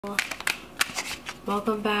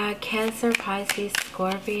Welcome back, Cancer, Pisces,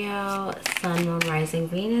 Scorpio, Sun, Moon, Rising,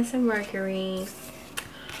 Venus, and Mercury.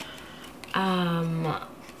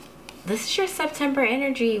 This is your September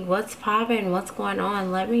energy. What's poppin'? What's going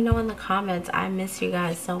on? Let me know in the comments. I miss you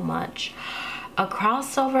guys so much. A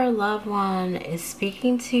crossover loved one is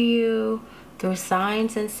speaking to you through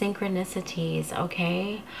signs and synchronicities,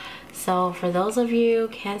 okay? So for those of you,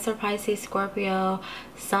 Cancer, Pisces, Scorpio,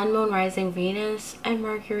 Sun, Moon, Rising, Venus, and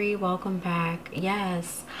Mercury, welcome back.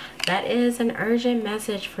 Yes, that is an urgent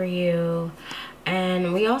message for you.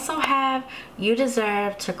 And we also have, you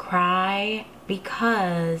deserve to cry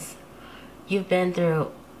because you've been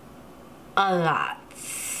through a lot.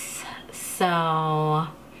 So,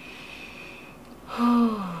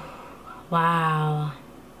 wow.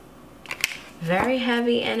 Very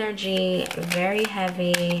heavy energy, very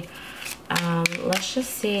heavy. Let's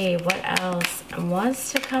just see what else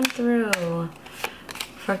wants to come through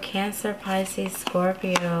for Cancer, Pisces,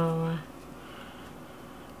 Scorpio.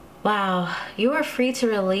 Wow, you are free to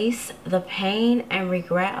release the pain and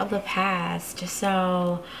regret of the past.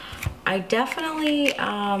 So I definitely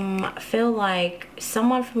feel like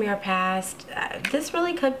someone from your past, this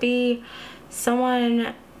really could be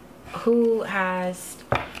someone who has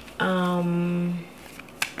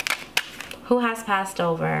passed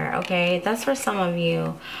over, okay? That's for some of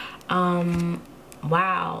you.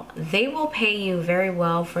 Wow, they will pay you very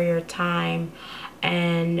well for your time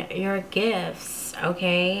and your gifts,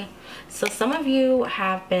 okay? So some of you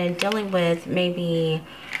have been dealing with maybe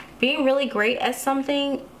being really great at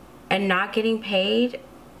something and not getting paid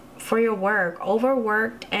for your work,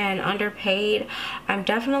 overworked and underpaid. I'm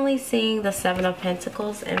definitely seeing the Seven of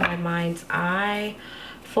Pentacles in my mind's eye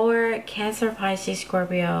for Cancer, Pisces,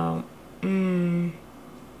 Scorpio.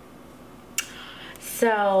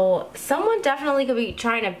 So someone definitely could be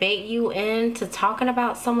trying to bait you into talking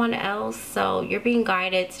about someone else. So you're being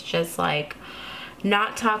guided to just like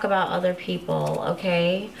not talk about other people,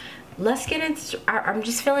 okay? Let's get into, I'm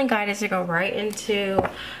just feeling guided to go right into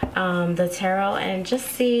the tarot and just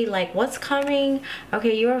see like what's coming.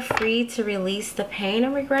 Okay, you are free to release the pain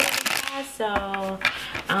and regret of the past. So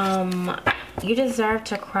you deserve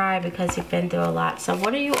to cry because you've been through a lot. So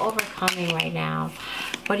what are you overcoming right now?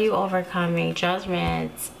 What are you overcoming?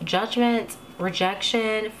 Judgments,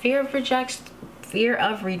 rejection, fear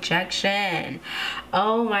of rejection.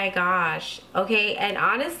 Oh my gosh. Okay, and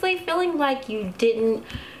honestly feeling like you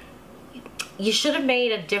should have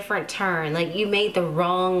made a different turn, like you made the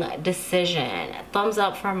wrong decision. Thumbs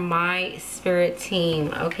up from my spirit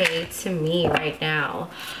team, okay, to me right now.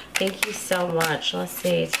 Thank you so much. Let's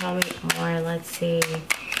see, tell me more. Let's see.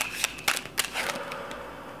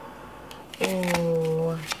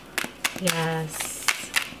 Ooh, yes.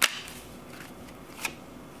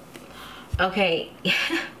 Okay.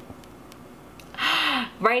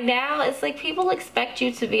 Right now, it's like people expect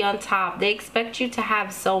you to be on top. They expect you to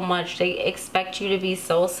have so much. They expect you to be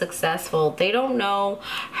so successful. They don't know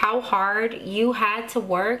how hard you had to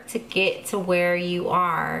work to get to where you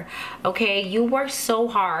are. Okay, you worked so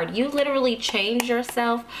hard. You literally changed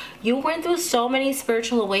yourself. You went through so many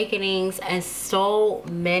spiritual awakenings and so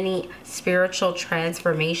many spiritual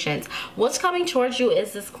transformations. What's coming towards you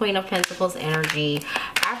is this Queen of Pentacles energy.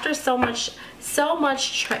 After so much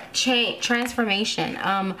transformation,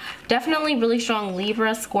 definitely really strong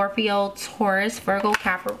Libra, Scorpio, Taurus, Virgo,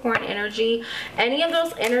 Capricorn energy. Any of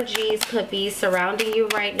those energies could be surrounding you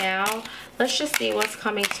right now. Let's just see what's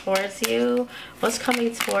coming towards you. What's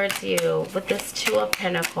coming towards you with this Two of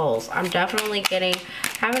Pentacles? I'm definitely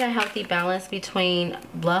having a healthy balance between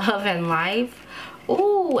love and life.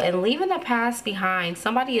 Ooh, and leaving the past behind.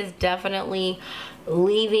 Somebody is definitely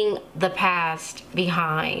leaving the past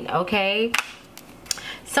behind, okay?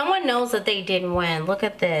 Someone knows that they didn't win. Look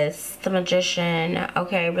at this, the Magician.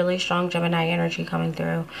 Okay, really strong Gemini energy coming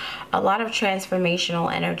through. A lot of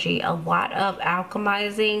transformational energy, a lot of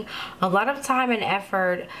alchemizing, a lot of time and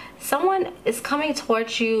effort. Someone is coming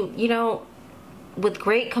towards you, you know, with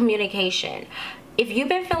great communication. If you've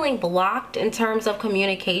been feeling blocked in terms of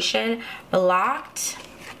communication, blocked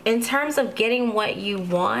in terms of getting what you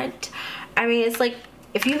want, I mean, it's like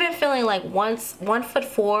if you've been feeling like one foot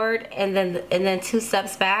forward and then 2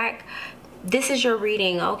 steps back, this is your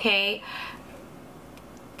reading, okay?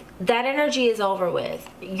 That energy is over with.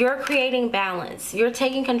 You're creating balance. You're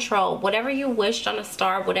taking control. Whatever you wished on a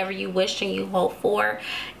star, whatever you wished and you hoped for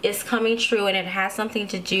is coming true, and it has something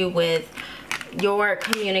to do with your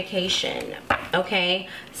communication, okay?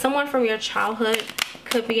 Someone from your childhood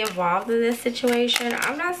could be involved in this situation.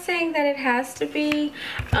 I'm not saying that it has to be.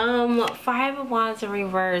 5 of Wands in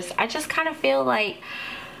reverse. I just kind of feel like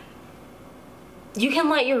you can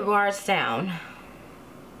let your guards down.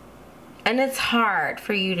 And it's hard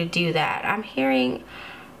for you to do that. I'm hearing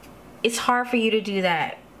it's hard for you to do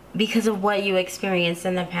that because of what you experienced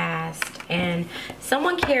in the past. And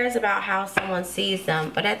someone cares about how someone sees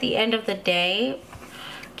them. But at the end of the day,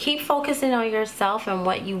 keep focusing on yourself and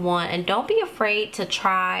what you want. And don't be afraid to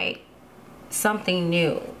try something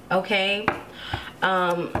new, okay?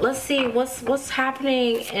 Let's see what's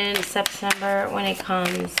happening in September when it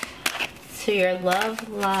comes to your love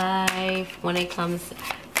life, when it comes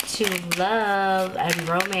to love and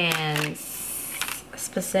romance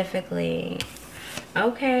specifically.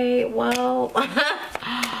 Okay, well,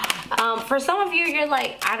 for some of you, you're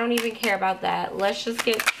like, I don't even care about that. Let's just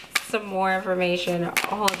get some more information.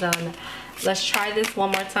 Hold on. Let's try this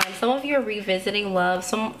one more time. Some of you are revisiting love.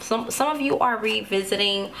 Some of you are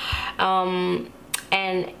revisiting,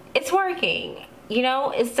 and it's working. You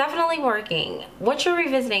know, it's definitely working. What you're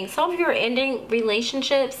revisiting. Some of you are ending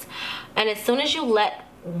relationships, and as soon as you let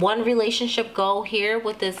one relationship go here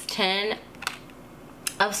with this 10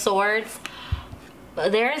 of Swords,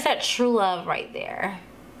 there is that true love right there.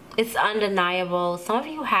 It's undeniable. Some of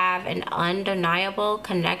you have an undeniable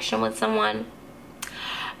connection with someone.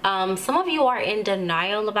 Some of you are in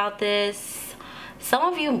denial about this. Some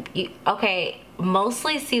of you, okay,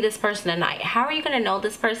 mostly see this person at night. How are you going to know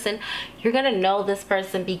this person? You're going to know this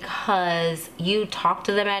person because you talked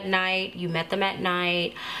to them at night, you met them at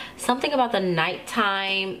night. Something about the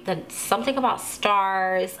nighttime, something about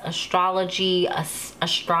stars, astrology,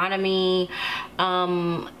 astronomy.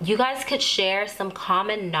 You guys could share some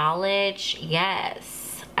common knowledge.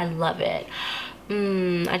 Yes, I love it.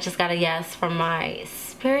 I just got a yes from my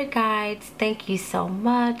spirit guides. Thank you so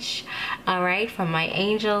much. All right, from my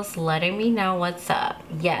angels letting me know what's up.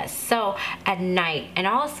 Yes, so at night, and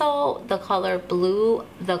also the color blue,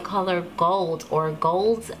 the color gold, or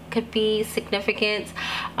golds could be significant.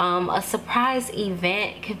 A surprise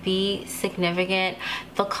event could be significant.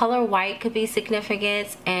 The color white could be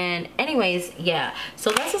significant. And anyways, yeah,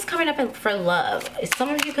 so that's what's coming up for love. Some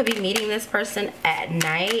of you could be meeting this person at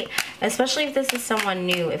night, especially if this is someone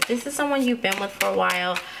new. If this is someone you've been with for a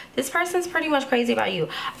while, this person's pretty much crazy about you.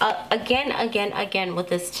 Again with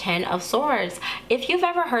this 10 of Swords. If you've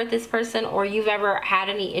ever hurt this person, or you've ever had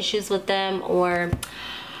any issues with them, or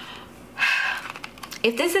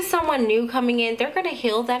if this is someone new coming in, they're going to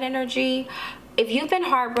heal that energy. If you've been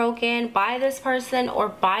heartbroken by this person or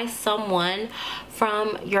by someone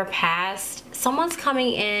from your past, someone's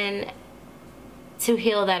coming in to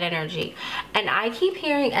heal that energy. And I keep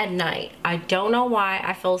hearing at night. I don't know why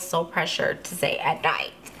I feel so pressured to say at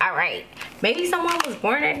night. All right, maybe someone was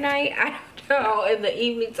born at night. I don't know, in the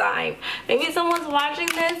evening time. Maybe someone's watching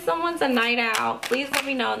this, someone's a night owl. Please let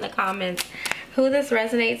me know in the comments who this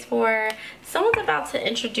resonates for. Someone's about to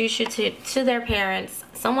introduce you to their parents.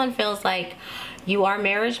 Someone feels like you are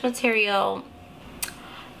marriage material.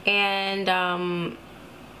 And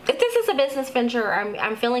if this is a business venture,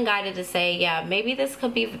 I'm feeling guided to say, yeah, maybe this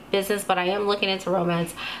could be business, but I am looking into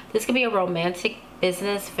romance. This could be a romantic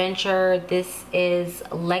business venture. This is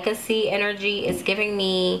legacy energy. It's giving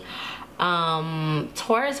me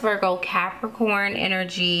Taurus, Virgo, Capricorn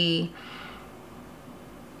energy.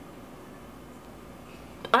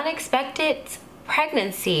 Unexpected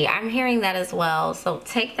pregnancy. I'm hearing that as well. So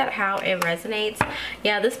take that how it resonates.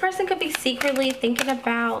 Yeah, this person could be secretly thinking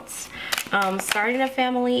about starting a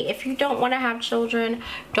family. If you don't want to have children,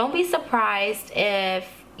 don't be surprised if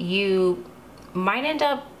you might end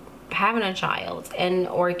up having a child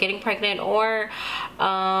or getting pregnant, or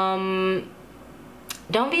don't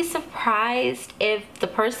be surprised if the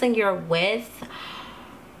person you're with,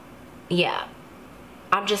 yeah,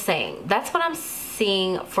 I'm just saying, that's what I'm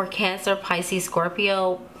seeing for Cancer, Pisces,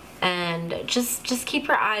 Scorpio. And just keep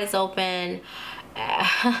your eyes open.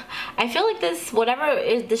 I feel like this, whatever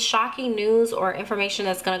is the shocking news or information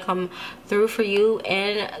that's going to come through for you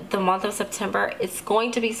in the month of September, it's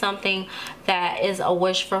going to be something that is a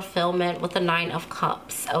wish fulfillment with the 9 of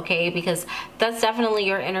Cups, okay? Because that's definitely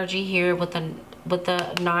your energy here with the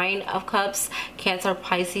 9 of Cups, Cancer,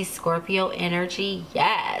 Pisces, Scorpio energy.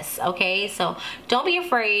 Yes, okay? So don't be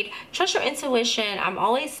afraid. Trust your intuition. I'm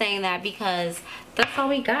always saying that because that's all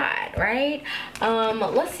we got, right?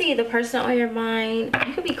 Let's see, the person on your mind.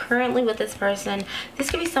 You could be currently with this person.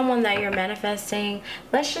 This could be someone that you're manifesting.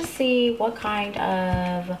 Let's just see what kind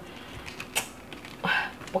of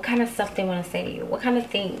stuff they want to say to you. What kind of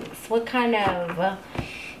things? What kind of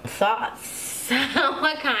thoughts?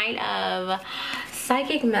 What kind of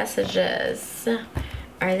psychic messages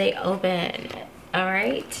are they open, all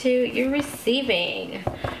right, to you receiving?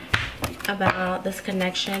 about this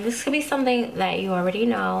connection. This could be something that you already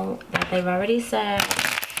know, that they've already said,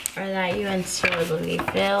 or that you intuitively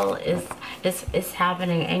feel is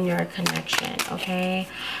happening in your connection, okay?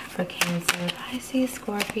 For Cancer, Pisces,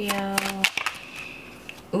 Scorpio.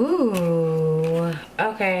 Ooh,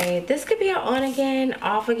 okay. This could be an on again,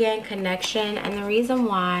 off again connection. And the reason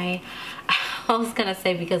why, I was gonna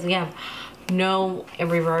say because we have no in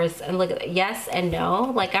reverse, and look at yes and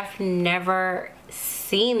no. Like, I've never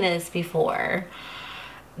seen this before.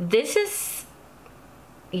 This is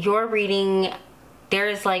your reading. There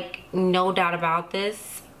is like no doubt about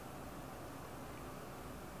this.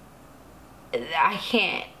 I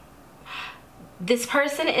can't. This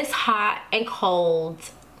person is hot and cold.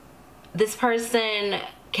 This person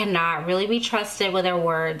cannot really be trusted with their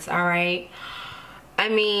words, all right? I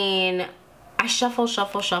mean, I shuffle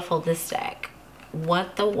this deck.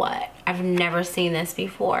 What the what? I've never seen this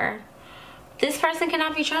before. This person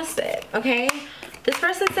cannot be trusted, okay? This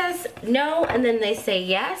person says no, and then they say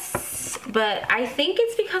yes, but I think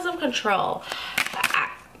it's because of control.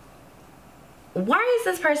 Why is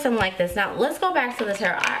this person like this? Now, let's go back to the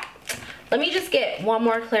tarot. Let me just get one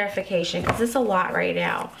more clarification, because it's a lot right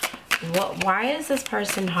now. Why is this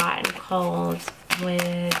person hot and cold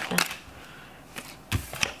with...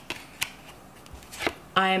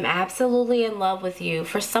 I am absolutely in love with you.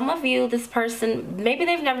 For some of you, this person, maybe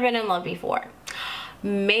they've never been in love before.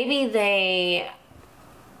 Maybe they...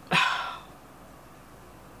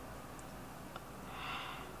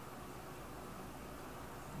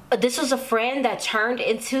 This was a friend that turned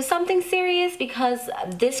into something serious, because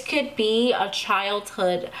this could be a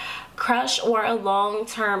childhood crush or a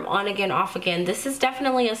long-term on again off again. This is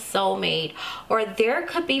definitely a soulmate, or there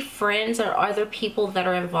could be friends or other people that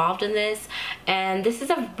are involved in this, and this is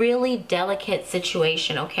a really delicate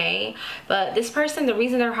situation, okay? But this person, the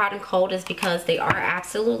reason they're hot and cold is because they are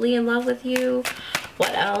absolutely in love with you.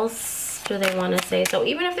 What else do they want to say? So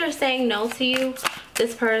even if they're saying no to you,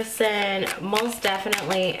 this person most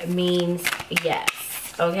definitely means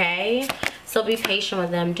yes, okay? So be patient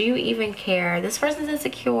with them. Do you even care? This person's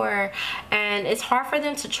insecure, and it's hard for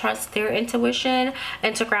them to trust their intuition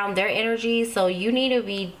and to ground their energy. So you need to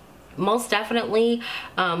be most definitely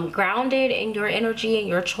grounded in your energy and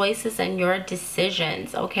your choices and your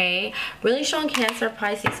decisions, okay? Really showing Cancer,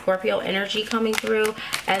 Pisces, Scorpio energy coming through,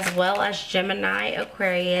 as well as Gemini,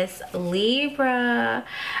 Aquarius, Libra.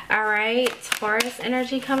 All right, Taurus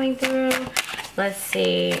energy coming through. Let's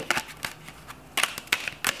see.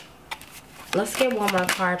 Let's get one more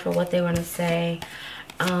card for what they want to say.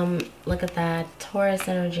 Look at that. Taurus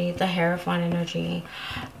energy, the Hierophant energy.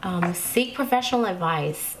 Seek professional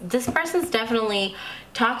advice. This person's definitely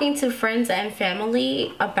talking to friends and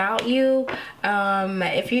family about you.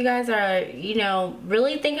 If you guys are, you know,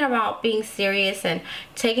 really thinking about being serious and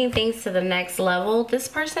taking things to the next level, this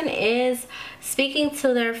person is speaking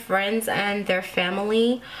to their friends and their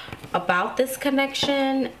family about this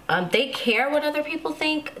connection. They care what other people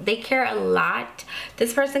think. They care a lot.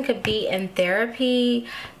 This person could be in therapy.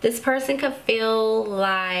 This person could feel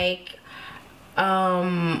like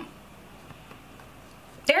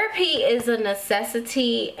therapy is a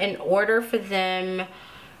necessity in order for them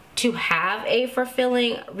to have a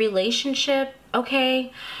fulfilling relationship,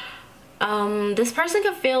 okay? This person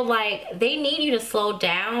could feel like they need you to slow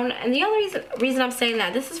down. And the only reason I'm saying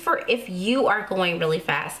that, this is for if you are going really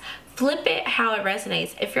fast. Flip it how it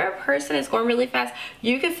resonates. If your person is going really fast,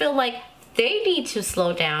 you can feel like they need to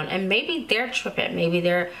slow down, and maybe they're tripping, maybe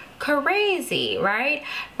they're crazy, right?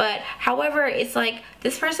 But however, it's like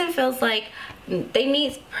this person feels like they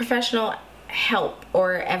need professional help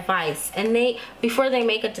or advice, and before they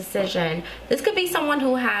make a decision. This could be someone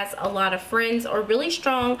who has a lot of friends or really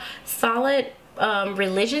strong, solid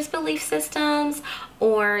religious belief systems,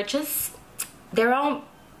 or just their own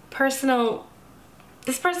personal.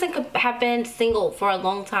 This person could have been single for a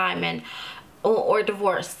long time and or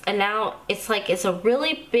divorced, and now it's like it's a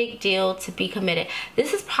really big deal to be committed.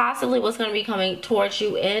 This is possibly what's going to be coming towards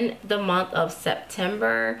you in the month of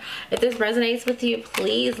September. If this resonates with you,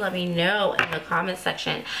 please let me know in the comment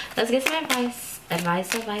section. Let's get some advice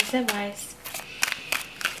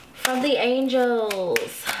from the angels.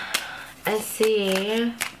 Let's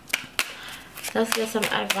see. Let's get some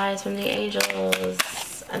advice from the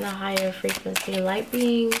angels and the higher frequency light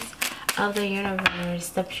beings of the universe,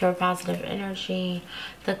 the pure positive energy,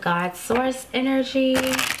 the God source energy.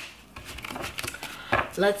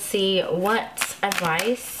 Let's see what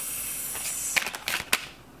advice.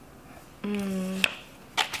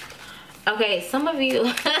 Okay, some of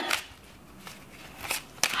you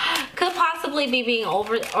could possibly be being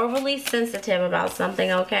overly sensitive about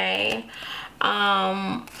something, okay?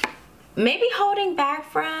 maybe holding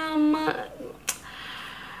back from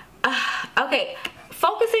okay,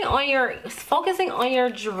 focusing on your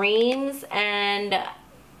dreams and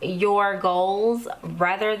your goals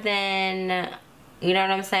rather than, you know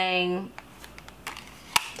what I'm saying?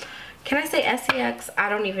 Can I say SEX? I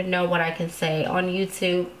don't even know what I can say on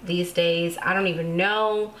YouTube these days. I don't even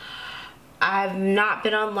know. I've not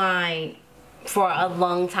been online for a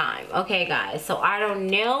long time, okay guys, so I don't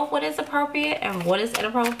know what is appropriate and what is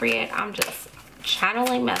inappropriate. I'm just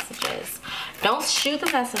channeling messages. Don't shoot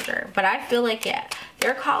the messenger, but I feel like, yeah,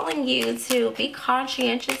 they're calling you to be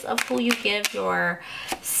conscientious of who you give your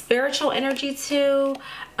spiritual energy to.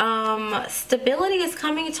 Stability is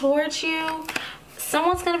coming towards you.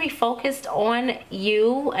 Someone's going to be focused on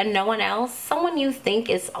you and no one else. Someone you think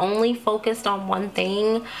is only focused on one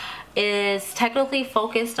thing is technically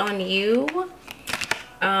focused on you,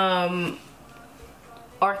 or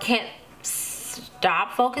can't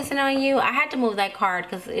stop focusing on you. I had to move that card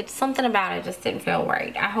because it's something about it just didn't feel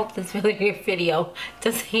right. I hope this video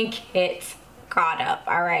doesn't get caught up.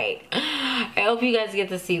 All right, I hope you guys get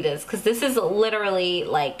to see this because this is literally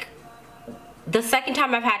like the second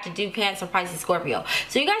time I've had to do Cancer, Pisces, Scorpio.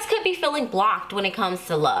 So you guys could be feeling blocked when it comes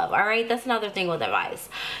to love. All right, that's another thing with advice.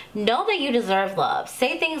 Know that you deserve love.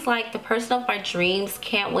 Say things like, the person of my dreams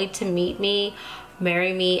can't wait to meet me,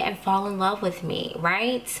 marry me, and fall in love with me,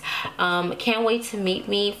 right? Can't wait to meet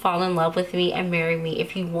me, fall in love with me, and marry me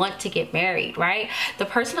if you want to get married, right? The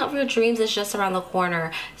person of your dreams is just around the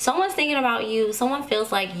corner. Someone's thinking about you. Someone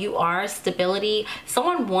feels like you are stability.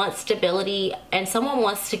 Someone wants stability, and someone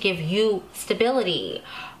wants to give you stability.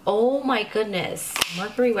 Oh my goodness.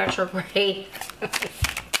 Mercury retrograde.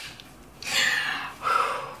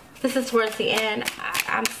 This is towards the end.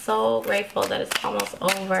 I'm so grateful that it's almost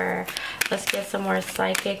over. Let's get some more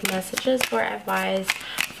psychic messages for advice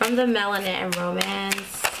from the Melanin and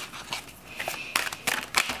Romance.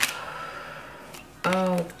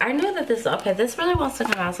 Oh, I knew that this, okay, this really wants to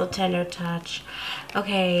come out, so tender touch.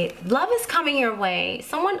 Okay, love is coming your way.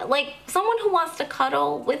 Someone who wants to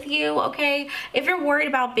cuddle with you, okay? If you're worried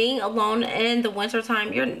about being alone in the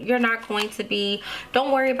wintertime, you're not going to be.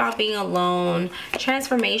 Don't worry about being alone.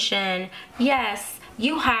 Transformation. Yes,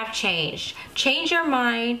 you have changed. Change your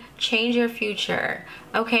mind, change your future,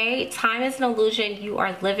 okay? Time is an illusion. You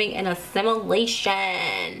are living in a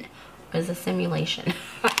simulation. It's a simulation.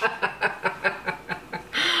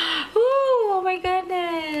 Oh my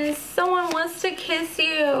goodness. Someone wants to kiss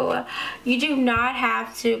you. You do not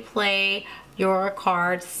have to play your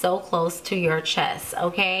cards so close to your chest,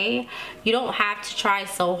 okay? You don't have to try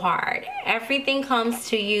so hard. Everything comes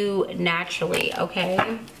to you naturally,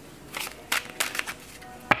 okay?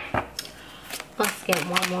 Let's get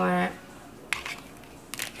one more.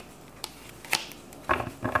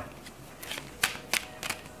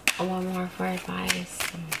 One more for advice.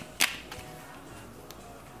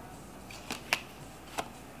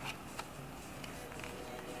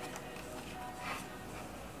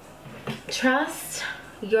 Trust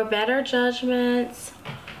your better judgments.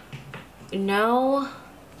 Know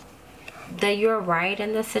that you're right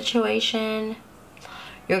in this situation.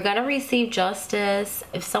 You're gonna receive justice.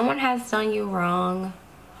 If someone has done you wrong,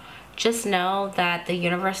 just know that the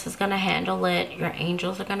universe is gonna handle it. Your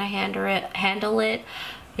angels are gonna handle it.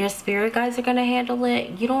 Your spirit guides are gonna handle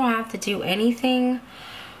it. You don't have to do anything.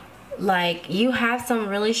 Like, you have some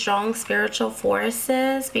really strong spiritual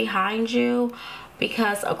forces behind you,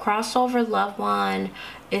 because a crossover loved one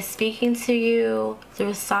is speaking to you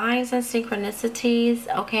through signs and synchronicities,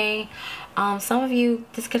 okay? Some of you,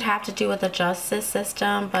 this could have to do with the justice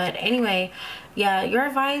system, but anyway, yeah, your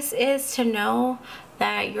advice is to know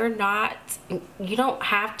that you don't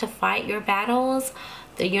have to fight your battles.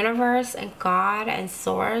 The universe and God and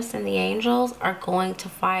Source and the angels are going to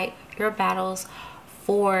fight your battles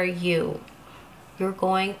for you. You're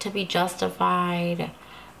going to be justified,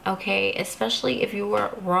 okay? Especially if you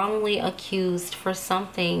were wrongly accused for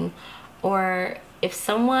something, or if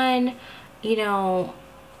someone, you know,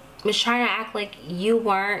 was trying to act like you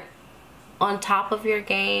weren't on top of your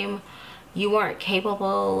game, you weren't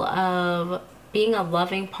capable of being a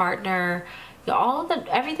loving partner.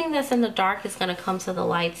 Everything that's in the dark is going to come to the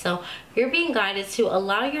light. So you're being guided to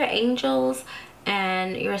allow your angels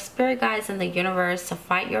and your spirit guides in the universe to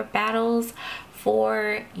fight your battles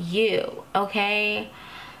for you, okay?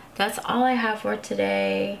 That's all I have for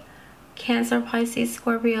today. Cancer, Pisces,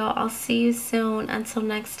 Scorpio, I'll see you soon. Until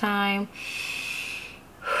next time.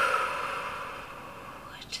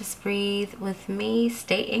 Just breathe with me.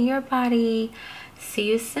 Stay in your body. See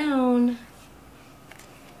you soon.